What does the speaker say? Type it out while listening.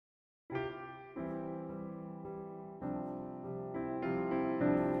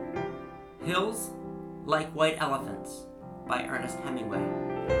Hills Like White Elephants by Ernest Hemingway.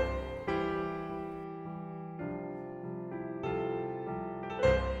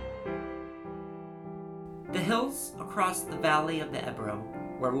 The hills across the valley of the Ebro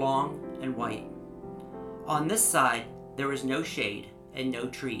were long and white. On this side there was no shade and no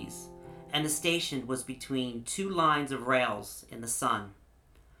trees, and the station was between two lines of rails in the sun.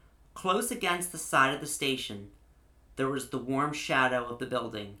 Close against the side of the station there was the warm shadow of the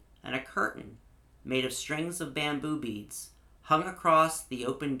building, and a curtain made of strings of bamboo beads hung across the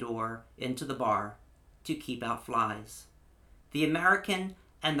open door into the bar to keep out flies. The American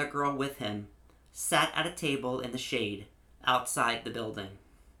and the girl with him sat at a table in the shade outside the building.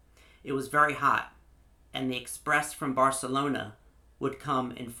 It was very hot, and the express from Barcelona would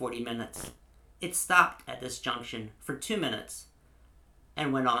come in 40 minutes. It stopped at this junction for 2 minutes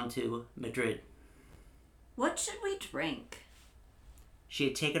and went on to Madrid. What should we drink? She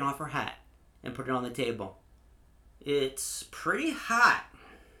had taken off her hat and put it on the table. It's pretty hot.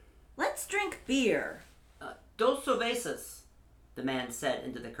 Let's drink beer. Dos cervezas, the man said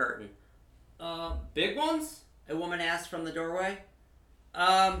into the curtain. Big ones? A woman asked from the doorway.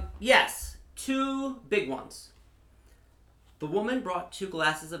 Yes, 2 big ones. The woman brought 2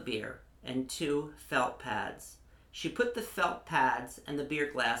 glasses of beer and 2 felt pads. She put the felt pads and the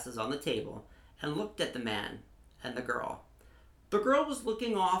beer glasses on the table and looked at the man and the girl. The girl was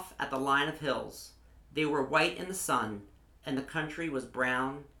looking off at the line of hills. They were white in the sun, and the country was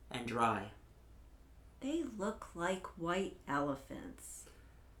brown and dry. They look like white elephants.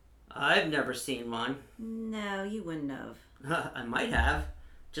 I've never seen one. No, you wouldn't have. I might have.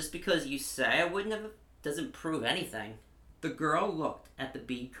 Just because you say I wouldn't have doesn't prove anything. The girl looked at the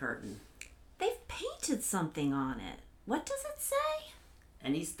bead curtain. They've painted something on it. What does it say?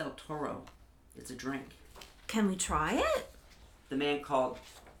 Anis del Toro. It's a drink. Can we try it? The man called,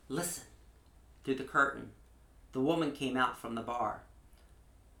 "Listen," through the curtain. The woman came out from the bar.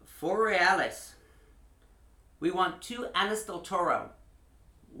 4 reales. We want 2 Anis del Toro.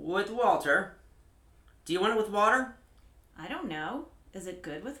 With water. Do you want it with water? I don't know. Is it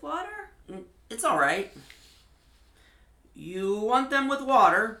good with water? It's all right. You want them with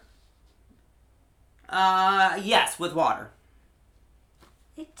water? Yes, with water.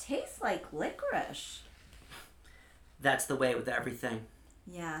 It tastes like licorice. That's the way with everything.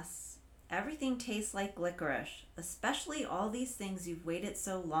 Yes, everything tastes like licorice, especially all these things you've waited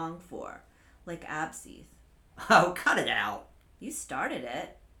so long for, like absinthe. Oh, cut it out. You started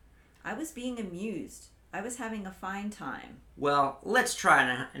it. I was being amused. I was having a fine time. Well, let's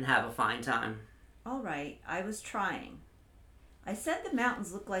try and have a fine time. All right, I was trying. I said the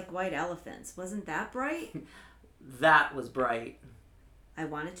mountains look like white elephants. Wasn't that bright? That was bright. I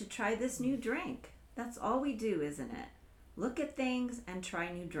wanted to try this new drink. That's all we do, isn't it? Look at things and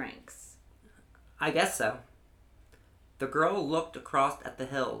try new drinks. I guess so. The girl looked across at the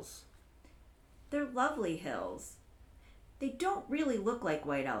hills. They're lovely hills. They don't really look like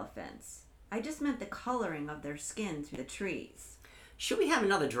white elephants. I just meant the coloring of their skin through the trees. Should we have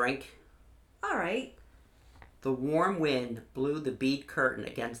another drink? All right. The warm wind blew the bead curtain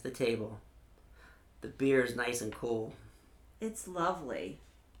against the table. The beer is nice and cool. It's lovely.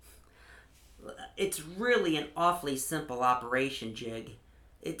 It's really an awfully simple operation, Jig.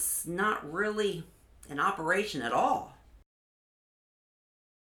 It's not really an operation at all.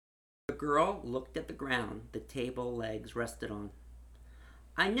 The girl looked at the ground the table legs rested on.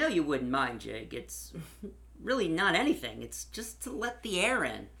 I know you wouldn't mind, Jig. It's really not anything. It's just to let the air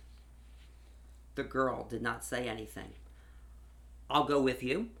in. The girl did not say anything. I'll go with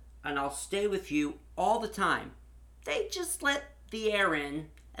you, and I'll stay with you all the time. They just let the air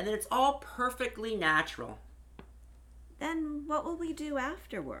in, and then it's all perfectly natural. Then what will we do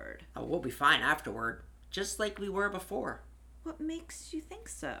afterward? Oh, we'll be fine afterward, just like we were before. What makes you think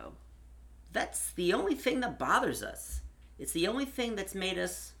so? That's the only thing that bothers us. It's the only thing that's made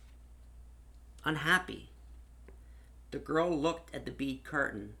us unhappy. The girl looked at the bead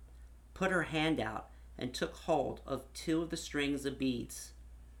curtain, put her hand out, and took hold of 2 of the strings of beads.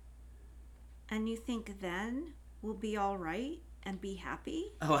 And you think then we'll be all right and be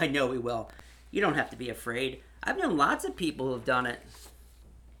happy? Oh, I know we will. You don't have to be afraid. I've known lots of people who have done it.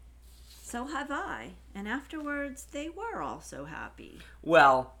 So have I. And afterwards, they were also happy.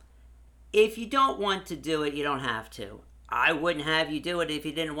 Well, if you don't want to do it, you don't have to. I wouldn't have you do it if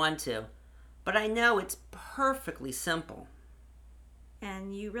you didn't want to. But I know it's perfectly simple.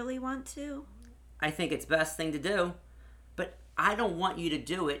 And you really want to? I think it's the best thing to do. But I don't want you to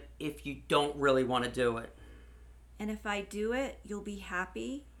do it if you don't really want to do it. And if I do it, you'll be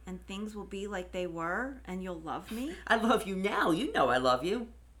happy and things will be like they were and you'll love me? I love you now. You know I love you.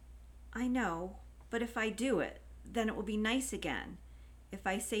 I know, but if I do it, then it will be nice again. If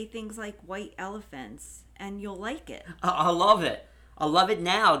I say things like white elephants, and you'll like it. I love it. I love it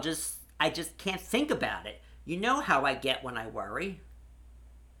now. I just can't think about it. You know how I get when I worry.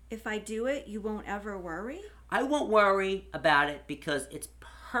 If I do it, you won't ever worry? I won't worry about it because it's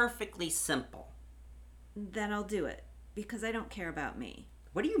perfectly simple. Then I'll do it, because I don't care about me.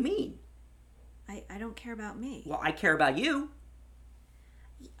 What do you mean? I don't care about me. Well, I care about you.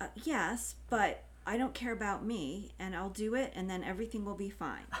 Yes, but I don't care about me, and I'll do it, and then everything will be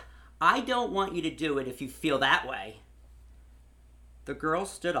fine. I don't want you to do it if you feel that way. The girl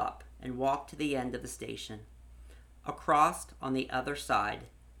stood up and walked to the end of the station. Across on the other side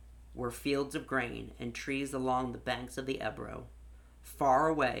were fields of grain and trees along the banks of the Ebro. Far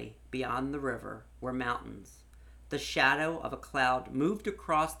away, beyond the river, were mountains. The shadow of a cloud moved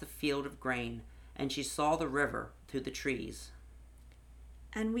across the field of grain, and she saw the river through the trees.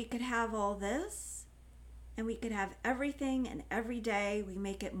 And we could have all this, and we could have everything, and every day we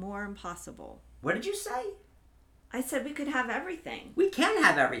make it more impossible. What did you say? I said we could have everything. We can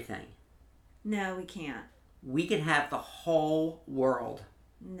have everything. No, we can't. We can have the whole world.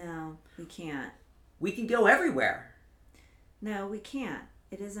 No, we can't. We can go everywhere. No, we can't.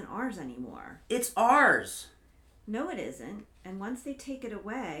 It isn't ours anymore. It's ours. No, it isn't. And once they take it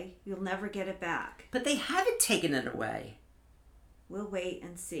away, you'll never get it back. But they haven't taken it away. We'll wait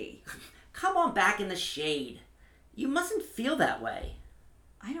and see. Come on back in the shade. You mustn't feel that way.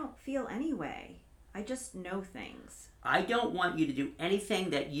 I don't feel any way. I just know things. I don't want you to do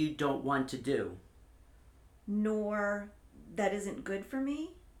anything that you don't want to do. Nor that isn't good for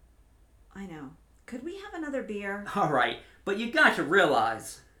me? I know. Could we have another beer? All right, but you got to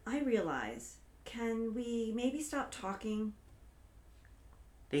realize. I realize. Can we maybe stop talking?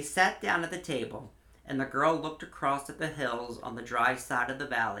 They sat down at the table, and the girl looked across at the hills on the dry side of the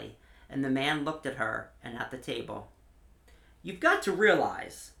valley, and the man looked at her and at the table. You've got to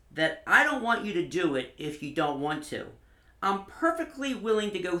realize that I don't want you to do it if you don't want to. I'm perfectly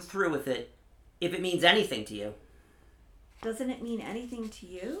willing to go through with it if it means anything to you. Doesn't it mean anything to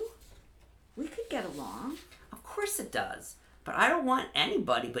you? We could get along. Of course it does. But I don't want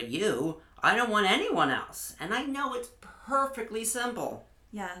anybody but you. I don't want anyone else. And I know it's perfectly simple.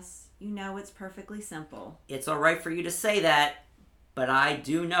 Yes, you know it's perfectly simple. It's all right for you to say that, but I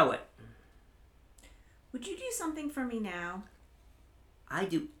do know it. Would you do something for me now? I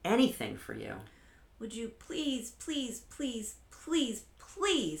do anything for you. Would you please, please, please, please,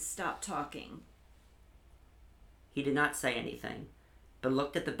 please stop talking? He did not say anything, but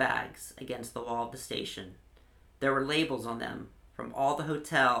looked at the bags against the wall of the station. There were labels on them from all the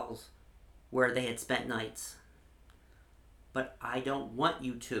hotels where they had spent nights. But I don't want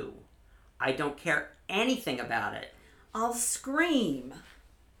you to. I don't care anything about it. I'll scream.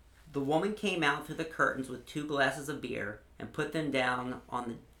 The woman came out through the curtains with 2 glasses of beer and put them down on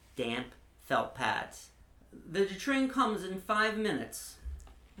the damp felt pads. The train comes in 5 minutes.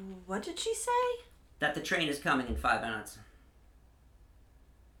 What did she say? That the train is coming in 5 minutes.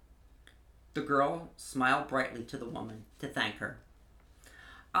 The girl smiled brightly to the woman to thank her.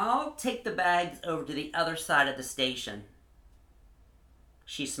 I'll take the bags over to the other side of the station.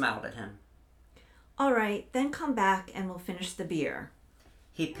 She smiled at him. All right, then come back and we'll finish the beer.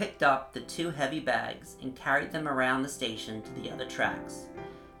 He picked up the 2 heavy bags and carried them around the station to the other tracks.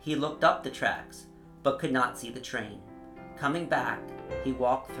 He looked up the tracks, but could not see the train. Coming back, he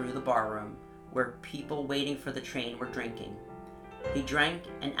walked through the barroom, where people waiting for the train were drinking. He drank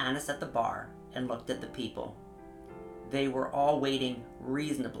an anise at the bar and looked at the people. They were all waiting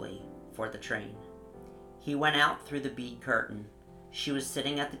reasonably for the train. He went out through the bead curtain. She was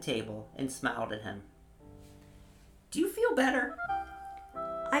sitting at the table and smiled at him. Do you feel better?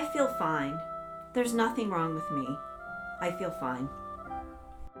 I feel fine. There's nothing wrong with me. I feel fine.